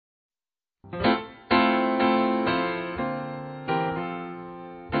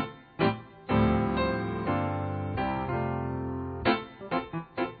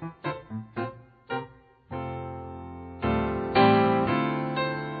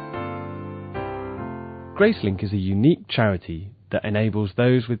GraceLink is a unique charity that enables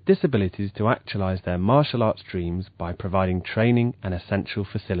those with disabilities to actualise their martial arts dreams by providing training and essential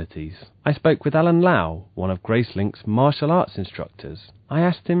facilities. I spoke with Alan Lau, one of GraceLink's martial arts instructors. I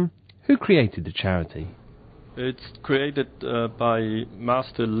asked him who created the charity. It's created by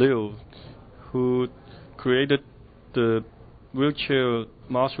Master Liu, who created the wheelchair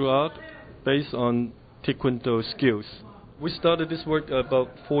martial art based on Taekwondo skills. We started this work about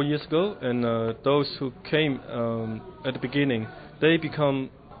 4 years ago, and those who came at the beginning, they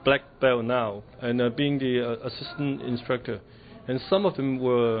become black belt now, and being the assistant instructor. And some of them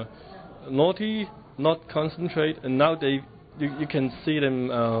were naughty, not concentrate, and now you can see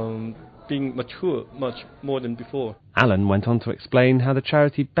them being mature much more than before. Alan went on to explain how the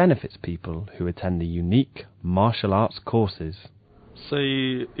charity benefits people who attend the unique martial arts courses.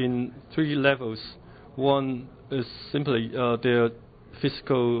 Say in 3 levels. One is simply their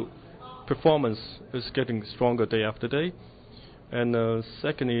physical performance is getting stronger day after day. And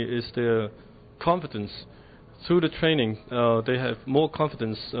secondly is their confidence. Through the training, they have more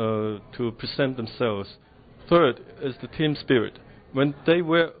confidence to present themselves. Third is the team spirit. When they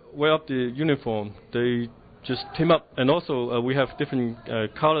wear up the uniform, they just team up. And also we have different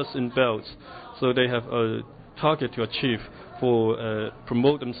colors in belts, so they have a target to achieve for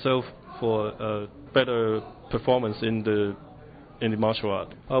promote themselves for better performance in the martial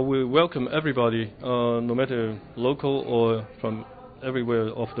art. We welcome everybody, no matter local or from everywhere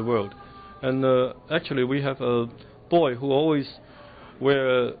of the world. And actually we have a boy who always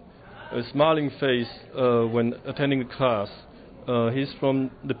wear a smiling face when attending the class. He's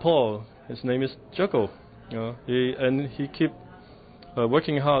from Nepal. His name is Jago. He keep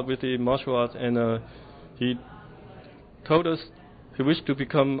working hard with the martial arts, and he told us he wished to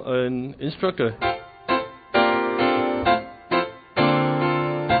become an instructor.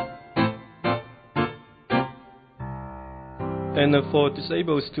 And for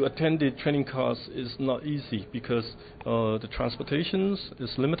disabled to attend the training class is not easy because the transportation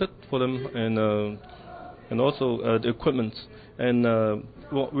is limited for them, and also the equipment. And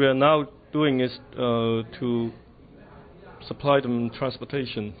what we are now doing is to supply them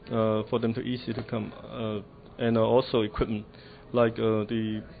transportation for them to easy to come, and also equipment like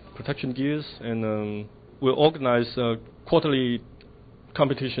the protection gears, and we'll organize quarterly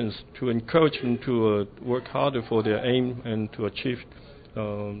competitions to encourage them to work harder for their aim and to achieve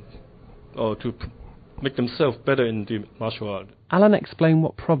or to make themselves better in the martial art. Alan explained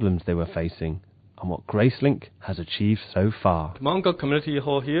what problems they were facing and what GraceLink has achieved so far. Mount God Community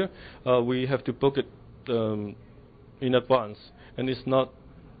Hall here, we have to book it in advance, and it's not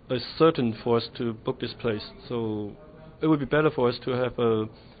certain for us to book this place, so it would be better for us to have a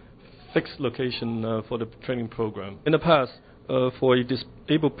fixed location for the training program. In the past, for a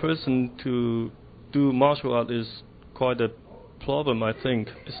disabled person to do martial art is quite a problem, I think.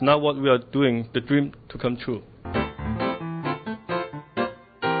 It's not what we are doing, the dream to come true.